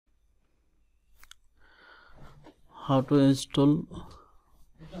How to install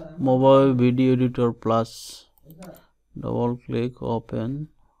Movavi video editor plus. Double click, open,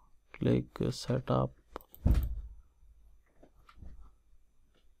 click setup.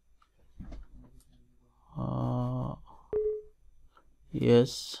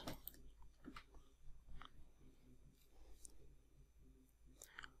 Yes.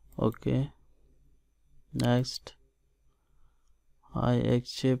 Okay. Next, I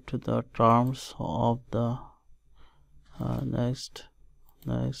accept the terms of the next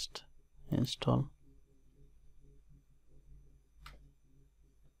install.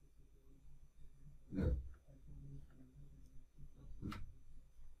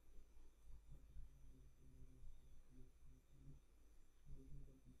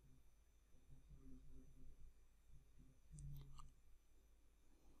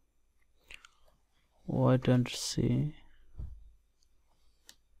 Wait and see.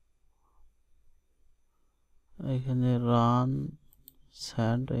 এখানে run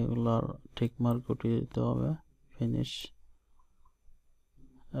sand এগুলার tick mark উঠিয়ে দিতে হবে। Finish.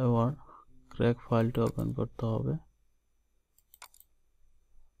 এবার crack ফাইলটা open করতে হবে,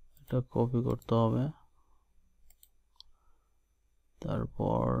 এটা কপি করতে হবে,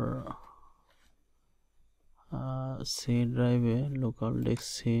 তারপর সি ড্রাইভে লোকাল ডিস্ক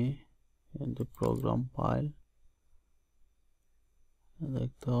সি কিন্তু প্রোগ্রাম ফাইল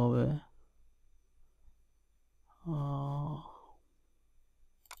দেখতে হবে।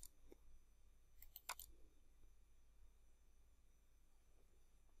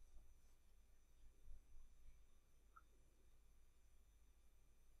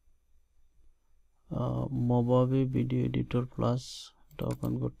 Movavi ভিডিও এডিটর প্লাস এটা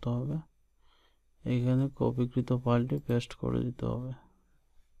ওপেন করতে হবে। এখানে কপিকৃত ফাইলটি পেস্ট করে দিতে হবে।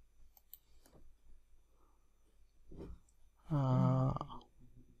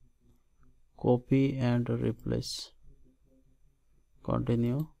 Copy and replace.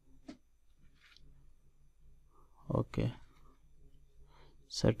 Continue. Okay.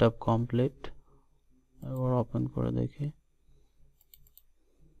 Setup complete. এবার ওপেন করে দেখি।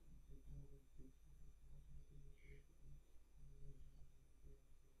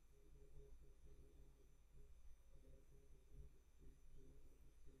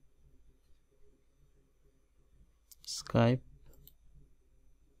 Skype.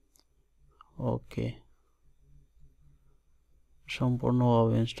 ওকে,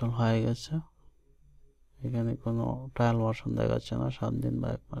 সম্পূর্ণভাবে ইনস্টল হয়ে গেছে। এখানে কোনো ট্রায়াল ভার্সন দেখাচ্ছে না, 7 দিন বা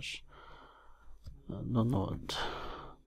 1 মাস। ধন্যবাদ।